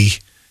willing to be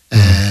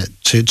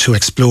to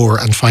explore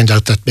and find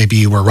out that maybe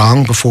you were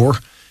wrong before.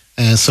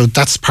 So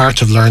that's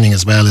part of learning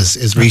as well,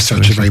 is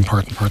research a very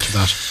important part of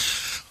that.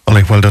 All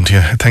right, well done to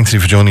you. Thanks for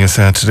joining us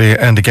today.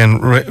 And again,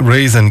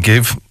 Raise and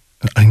Give.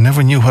 I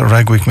never knew what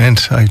Rag Week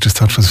meant. I just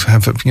thought it was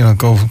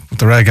go with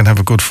the rag and have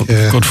a good fun.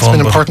 It's been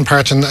an important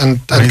part, and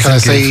can I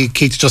say,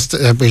 Keith, just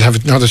we'll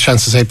have another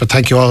chance to say, but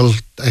thank you all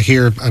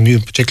here, and you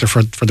in particular,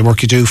 for the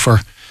work you do for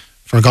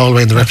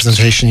Galway and the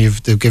representation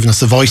you've given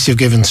us, the voice you've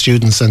given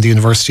students and the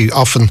university,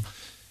 often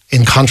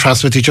in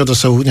contrast with each other,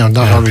 so not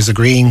always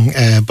agreeing,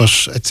 but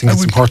I think it's an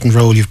important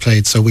role you've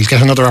played. So we'll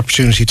get another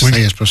opportunity to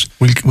say it, but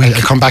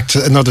I'll come back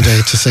to another day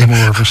to say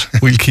more. But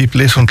we'll keep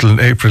lit until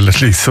April at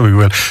least, so we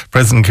will.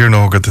 President Kieran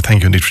Hogarth,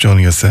 thank you indeed for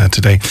joining us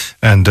today,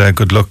 and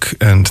good luck,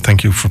 and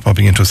thank you for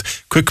popping into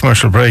us. Quick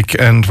commercial break,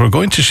 and we're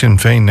going to Sinn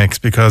Féin next,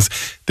 because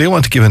they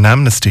want to give an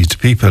amnesty to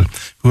people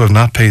who have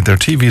not paid their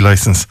TV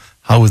licence.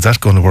 How is that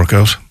going to work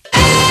out?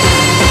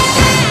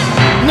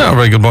 No,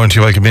 very good morning to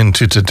you. Welcome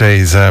into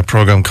today's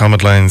programme.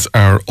 Comment lines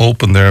are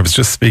open there. I was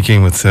just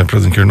speaking with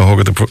President Kieran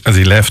Hogarth as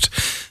he left,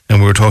 and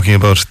we were talking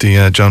about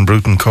the John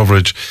Bruton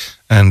coverage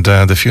and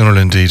the funeral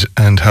indeed,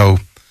 and how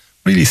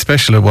really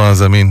special it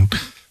was. I mean,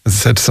 as I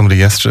said to somebody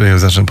yesterday, I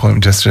was at an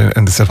appointment yesterday,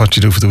 and they said, what do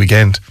you do for the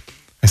weekend?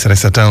 I said, I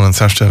sat down on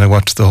Saturday and I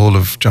watched the whole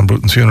of John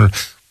Bruton's funeral.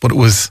 But it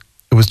was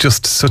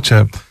just such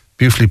a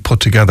beautifully put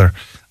together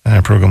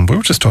programme. We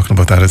were just talking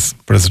about that as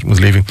the President was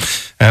leaving.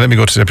 Let me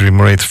go to Deputy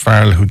Mairead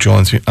Farrell, who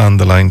joins me on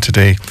the line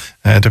today.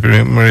 Deputy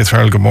Mairead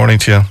Farrell, good morning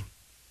to you.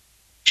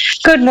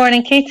 Good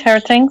morning, Keith. How are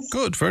things?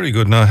 Good, very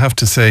good. Now, I have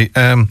to say,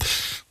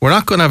 we're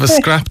not going to have a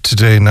scrap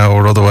today now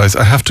or otherwise.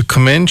 I have to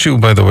commend you,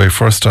 by the way,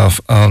 first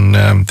off, on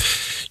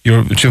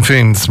your Sinn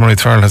Féin's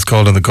Mairead Farrell has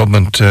called on the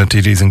government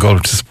TDs in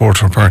Galway to support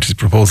her party's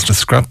proposal to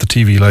scrap the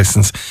TV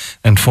licence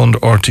and fund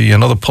RTE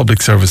and other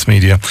public service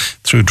media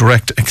through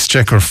direct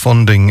exchequer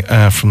funding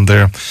from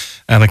there.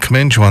 And I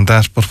commend you on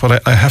that. But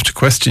what I have to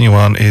question you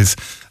on is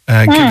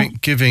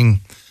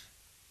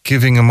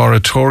giving a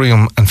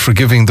moratorium and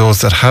forgiving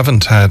those that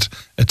haven't had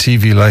a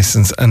TV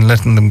licence and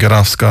letting them get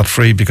off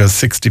scot-free, because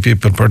 60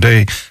 people per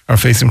day are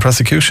facing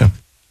prosecution.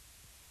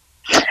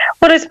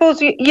 But I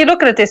suppose you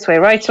look at it this way,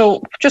 right?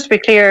 So just to be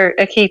clear,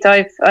 Keith,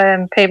 I've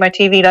paid my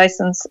TV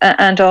licence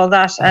and all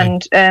that,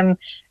 Right. and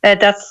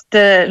that's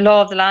the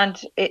law of the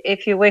land,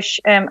 if you wish,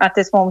 at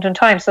this moment in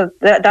time. So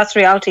that's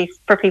reality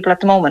for people at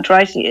the moment,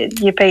 right?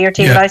 You pay your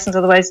TV licence,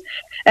 otherwise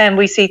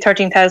we see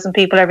 13,000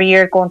 people every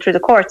year going through the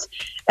courts.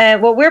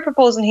 What we're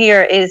proposing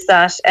here is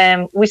that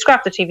we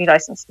scrap the TV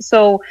licence.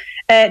 So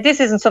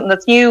this isn't something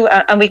that's new,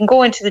 and we can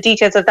go into the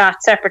details of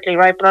that separately,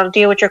 right? But I'll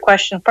deal with your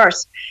question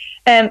first.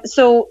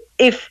 So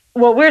if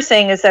what we're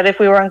saying is that if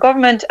we were in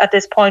government at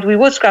this point, we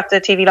would scrap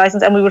the TV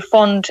licence and we would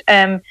fund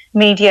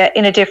media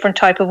in a different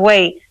type of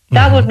way.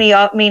 That would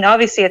mean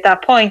obviously at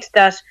that point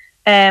that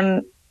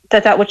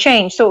that would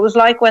change. So it was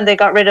like when they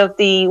got rid of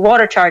the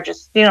water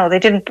charges. You know, they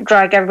didn't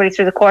drag everybody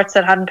through the courts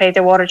that hadn't paid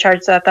their water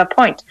charges at that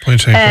point.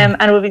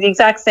 And it would be the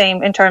exact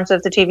same in terms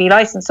of the TV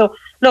licence. So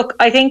look,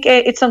 I think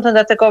it's something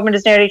that the government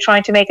is nearly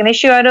trying to make an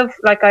issue out of.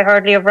 Like I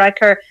heard Leo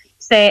Varadkar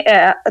say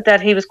that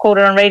he was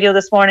quoted on radio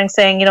this morning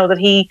saying, you know, that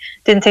he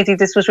didn't think that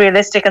this was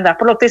realistic and that.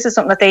 But look, this is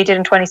something that they did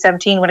in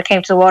 2017 when it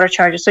came to the water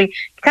charges. So you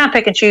can't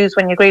pick and choose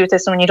when you agree with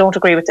this and when you don't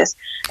agree with this.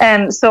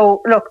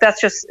 So look,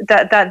 that's just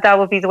that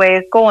would be the way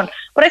it's going.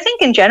 But I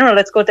think in general,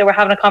 it's good that we're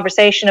having a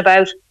conversation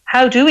about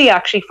how do we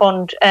actually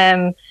fund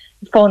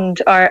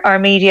our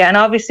media. And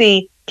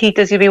obviously, Keith,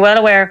 as you'll be well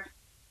aware,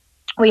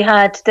 we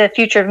had the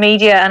Future of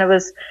Media, and it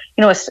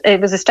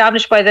was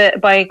established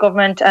by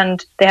government,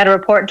 and they had a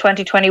report in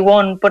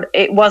 2021, but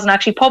it wasn't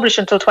actually published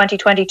until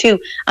 2022,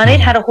 and it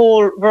had a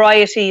whole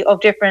variety of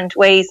different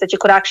ways that you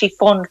could actually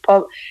fund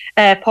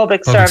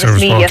public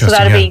service media. So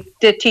that'd be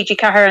the TG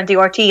Cahir and the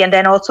RT, and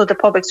then also the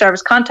public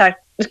service content.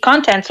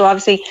 So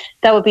obviously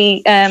that would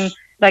be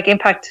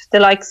impact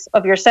the likes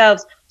of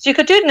yourselves. So you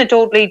could do it in a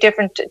totally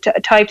different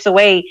types of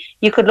way.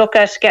 You could look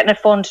at getting it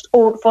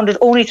funded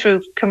only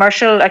through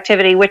commercial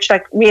activity, which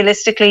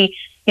realistically,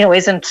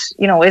 isn't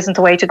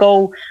the way to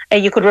go.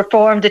 You could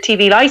reform the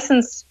TV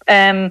license,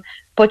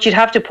 but you'd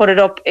have to put it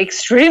up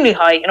extremely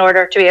high in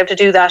order to be able to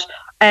do that.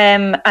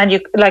 And you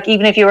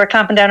even if you were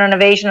clamping down on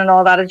evasion and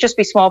all that, it'd just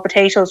be small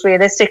potatoes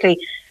realistically.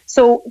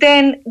 So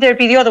then there'd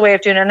be the other way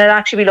of doing it, and I'd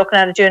actually be looking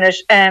at doing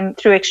it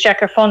through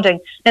exchequer funding.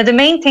 Now, the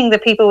main thing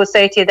that people would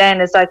say to you then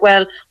is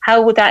well,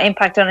 how would that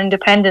impact on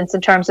independence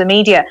in terms of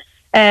media?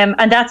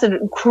 And that's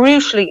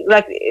crucially,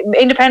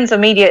 independence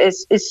of media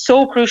is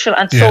so crucial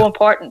and so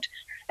important.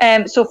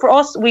 So for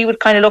us, we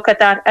would kind of look at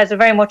that as a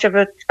very much of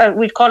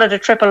we'd call it a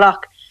triple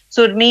lock.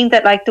 So it means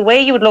that the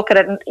way you would look at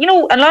it, and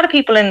a lot of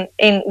people in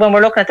when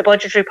we're looking at the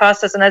budgetary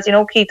process, and as you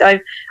know, Keith, I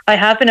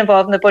have been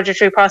involved in the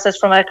budgetary process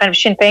from a kind of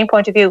Sinn Féin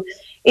point of view,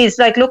 is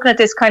looking at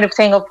this kind of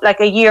thing of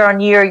a year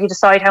on year, you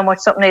decide how much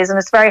something is, and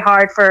it's very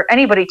hard for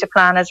anybody to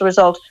plan as a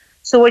result.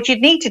 So what you'd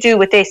need to do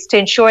with this to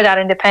ensure that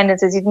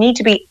independence is you'd need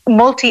to be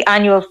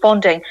multi-annual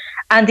funding,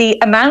 and the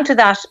amount of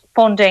that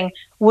funding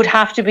would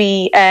have to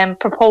be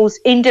proposed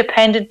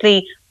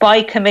independendly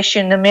by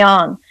Commission na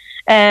Meán.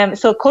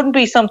 So it couldn't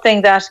be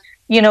something that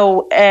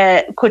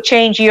could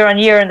change year on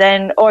year, and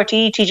then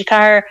RTE, TG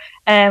Cahir,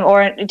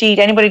 or indeed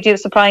anybody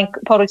supplying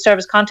public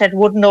service content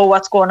wouldn't know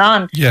what's going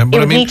on. Yeah, but it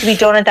would need to be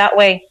done in that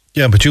way.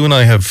 Yeah, but you and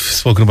I have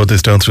spoken about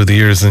this down through the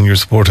years, and your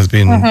support has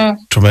been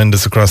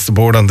tremendous across the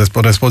board on this.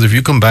 But I suppose if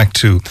you come back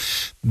to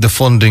the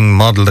funding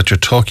model that you're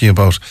talking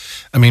about,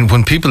 I mean,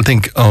 when people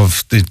think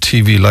of the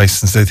TV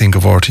licence, they think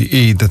of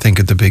RTE, they think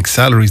of the big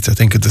salaries, they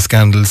think of the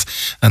scandals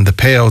and the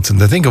payouts, and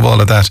they think of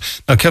all of that.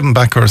 Now, Kevin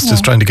Backhurst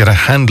is trying to get a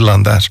handle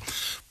on that.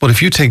 But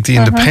if you take the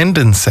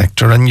independent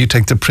sector and you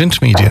take the print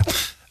media,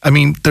 I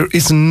mean, there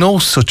is no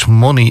such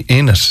money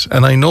in it.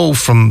 And I know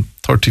from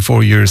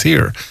 34 years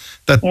here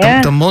that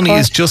the money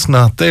is just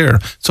not there.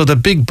 So the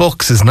big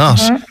bucks is not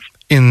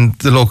in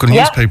the local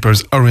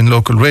newspapers or in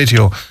local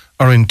radio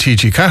or in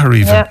TG Cahir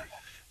even. Yeah.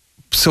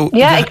 So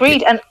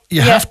agreed. And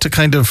you have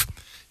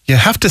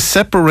to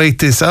separate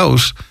this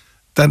out,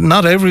 that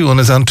not everyone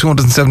is on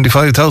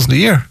 275,000 a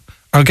year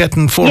or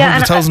getting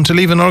 400,000 to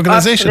leave an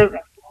organisation.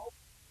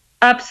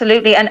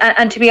 Absolutely.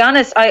 And to be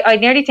honest, I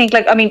nearly think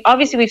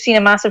obviously we've seen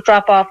a massive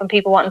drop off in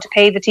people wanting to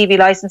pay the TV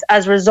licence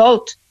as a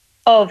result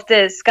of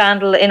the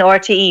scandal in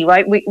RTE,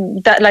 right?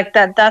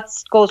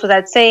 That goes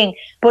without saying.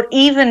 But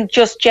even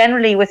just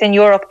generally within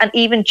Europe and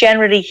even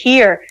generally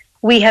here,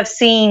 we have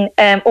seen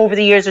over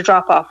the years a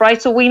drop off,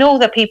 right? So we know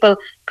that people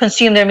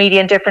consume their media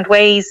in different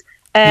ways,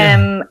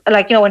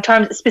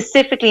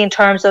 specifically in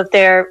terms of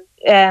their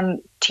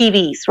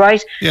TVs,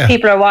 right? Yeah.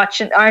 People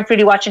aren't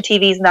really watching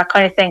TVs and that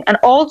kind of thing. And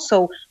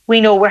also we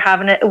know we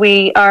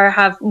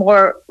have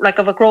more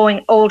of a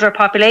growing older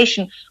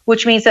population,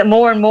 which means that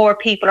more and more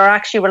people are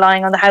actually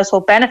relying on the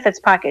household benefits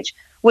package,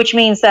 which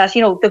means that,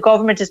 the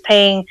government is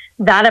paying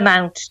that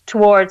amount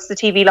towards the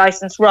TV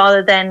licence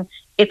rather than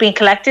it being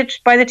collected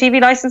by the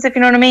TV licence, if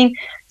you know what I mean.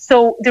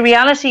 So the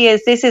reality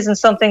is this isn't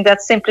something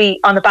that's simply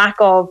on the back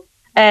of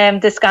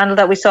the scandal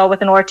that we saw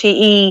with an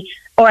RTE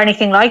or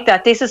anything like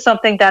that. This is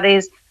something that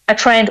is a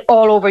trend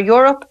all over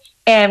Europe.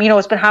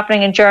 It's been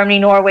happening in Germany,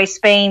 Norway,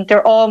 Spain.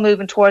 They're all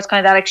moving towards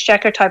kind of that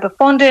exchequer type of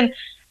funding.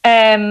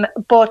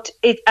 But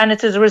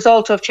it's as a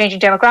result of changing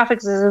demographics,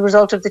 as a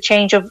result of the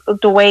change of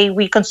the way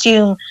we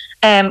consume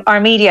our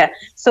media.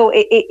 So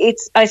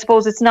it's I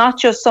suppose it's not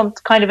just some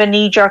kind of a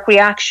knee-jerk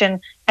reaction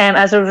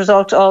as a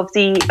result of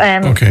the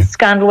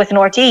scandal with an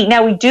RTE.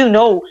 Now, we do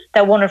know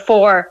that 1 in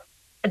 4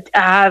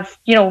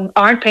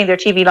 aren't paying their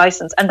TV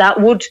license, and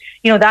that would,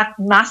 that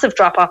massive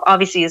drop off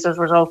obviously is as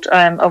a result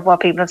of what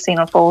people have seen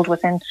unfold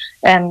within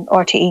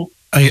RTE.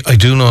 I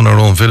do know in our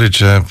own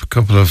village, a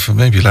couple of,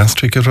 maybe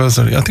last week it was,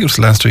 or I think it was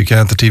last week,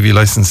 the TV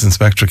licence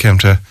inspector came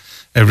to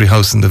every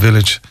house in the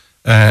village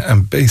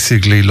and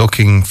basically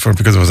looking for,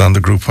 because it was on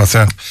the group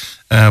WhatsApp,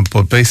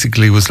 but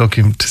basically was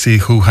looking to see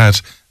who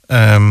had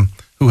a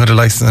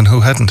licence and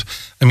who hadn't.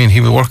 I mean, he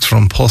works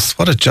from Post.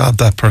 What a job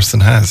that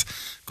person has,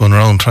 going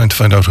around trying to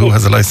find out who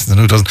has a licence and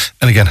who doesn't.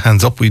 And again,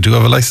 hands up, we do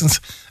have a licence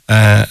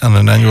on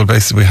an annual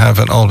basis. We have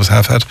and always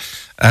have had.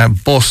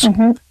 But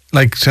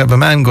like to have a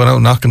man going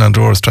out knocking on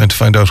doors trying to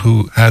find out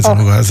who has and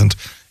who hasn't,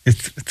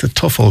 it's a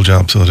tough old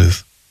job, so it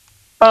is.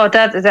 Oh,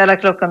 that's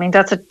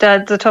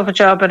a tough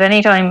job at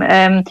any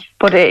time.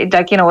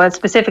 But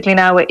specifically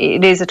now,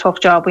 it is a tough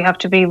job. We have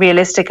to be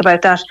realistic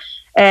about that.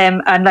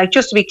 And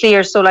just to be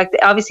clear, so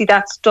obviously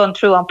that's done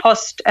through An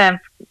Post,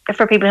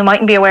 for people who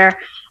mightn't be aware.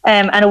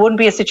 And it wouldn't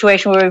be a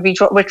situation where we'd be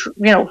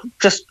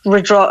just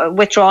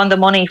withdrawing the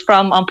money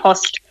from An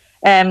Post.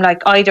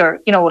 Either,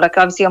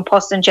 obviously An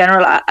Post in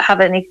general have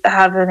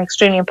an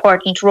extremely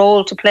important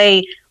role to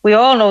play. We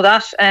all know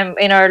that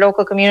in our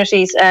local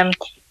communities,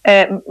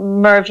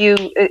 Merview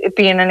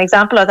being an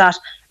example of that.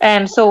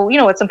 So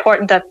it's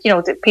important that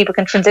that people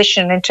can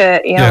transition into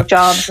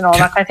jobs and all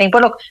that kind of thing.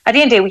 But look, at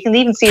the end of the day, we can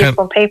even see it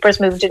from papers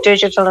moving to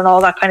digital and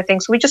all that kind of thing.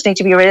 So we just need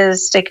to be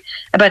realistic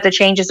about the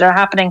changes that are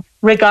happening,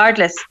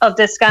 regardless of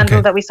this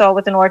scandal that we saw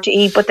with an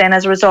RTE. But then,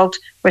 as a result,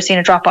 we're seeing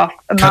a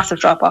massive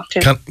drop off too.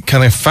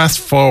 Can I fast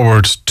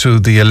forward to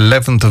the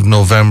 11th of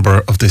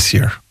November of this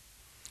year?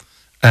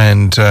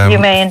 And you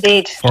may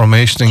indeed.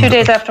 Formationing 2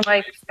 days after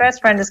my best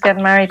friend is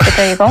getting married, but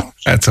there you go.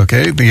 That's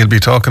okay. You'll be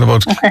talking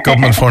about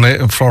government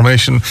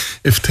formation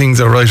if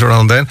things are right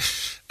around then.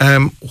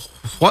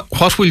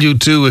 What will you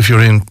do if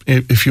you're in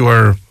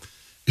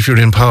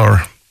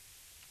power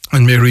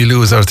and Mary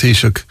Lou is our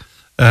Taoiseach?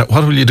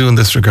 What will you do in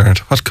this regard?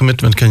 What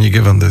commitment can you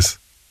give on this?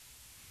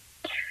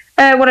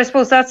 Well, I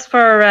suppose that's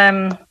for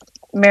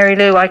Mary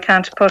Lou. I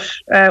can't put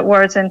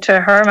words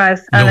into her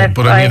mouth. No,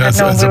 but I mean, as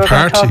a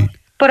party.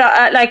 But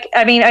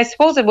I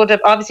suppose it would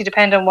obviously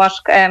depend on what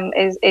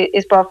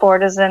is brought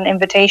forward as an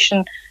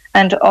invitation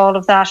and all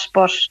of that.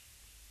 But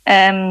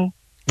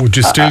would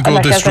you still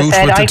go this route with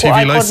the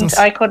TV license?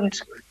 I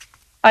can't.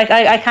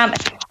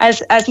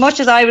 As much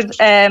as I would,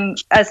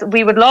 as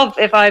we would love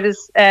if I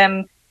was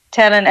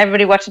telling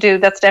everybody what to do,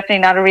 that's definitely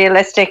not a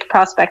realistic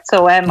prospect.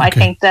 So I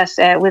think that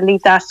we'll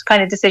leave that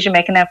kind of decision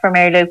making out for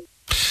Mary Lou.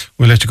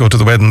 We'll let you go to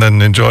the wedding then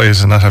and enjoy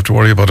it and not have to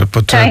worry about it.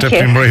 But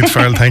Deputy Mairead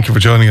Farrell, thank you for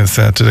joining us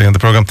today on the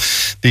programme.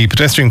 The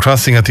pedestrian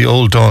crossing at the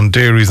Old Dawn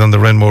Dairies on the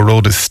Renmore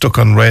Road is stuck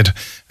on red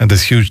and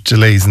there's huge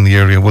delays in the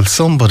area. Will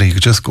somebody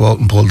just go out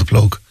and pull the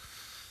plug?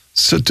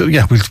 So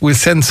we'll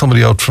send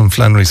somebody out from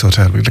Flannery's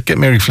Hotel. We'll get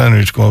Mary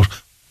Flannery to go out,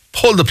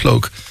 pull the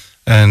plug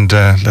and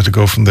let it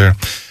go from there.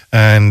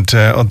 And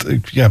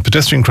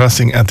pedestrian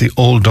crossing at the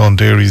Old Dawn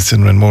Dairies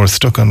in Renmore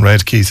stuck on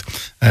red, Keys,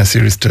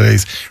 serious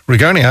delays.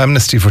 Regarding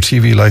amnesty for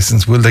TV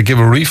licence, will they give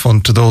a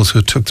refund to those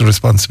who took the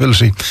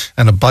responsibility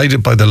and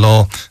abided by the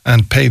law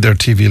and paid their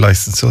TV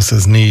licence? So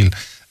says Neil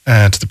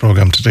to the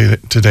programme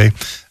today.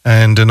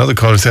 And another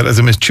caller said, as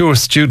a mature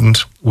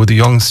student with the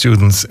young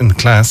students in the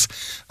class,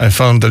 I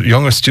found that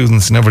younger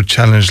students never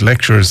challenged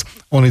lecturers,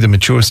 only the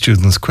mature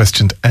students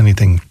questioned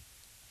anything.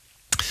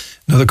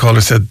 Another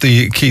caller said,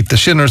 Keith, the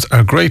Shinners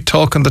are great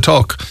talking the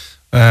talk,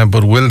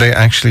 but will they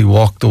actually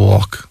walk the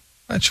walk?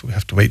 Actually, we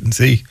have to wait and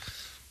see.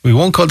 We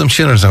won't call them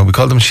Shinners now, we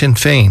call them Sinn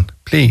Féin.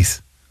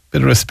 Please,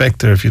 bit of respect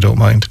there if you don't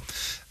mind.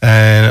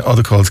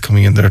 Other calls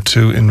coming in there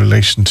too in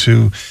relation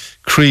to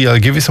Cree. I'll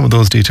give you some of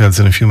those details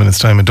in a few minutes'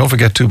 time. And don't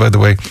forget too, by the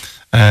way,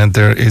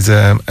 there is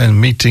a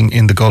meeting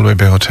in the Galway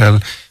Bay Hotel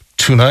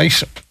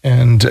tonight.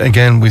 And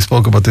again, we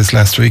spoke about this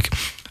last week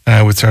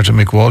with Sergeant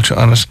Mick Walsh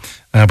on it.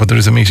 But there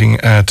is a meeting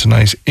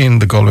tonight in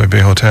the Galway Bay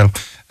Hotel.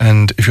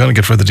 And if you want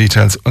to get further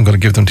details, I'm going to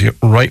give them to you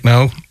right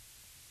now.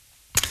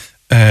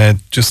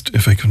 Just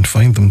if I can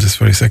find them this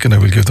very second, I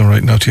will give them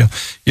right now to you.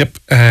 Yep.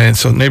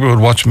 So Neighbourhood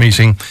Watch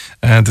meeting.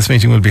 This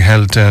meeting will be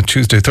held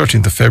Tuesday,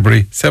 13th of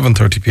February,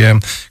 7:30 p.m.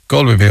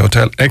 Galway Bay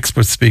Hotel.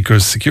 Expert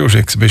speakers, security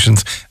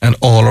exhibitions, and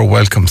all are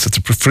welcome. So it's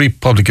a free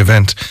public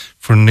event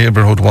for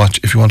Neighbourhood Watch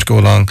if you want to go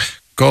along.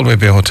 Galway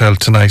Bay Hotel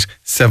tonight,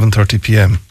 7:30 p.m.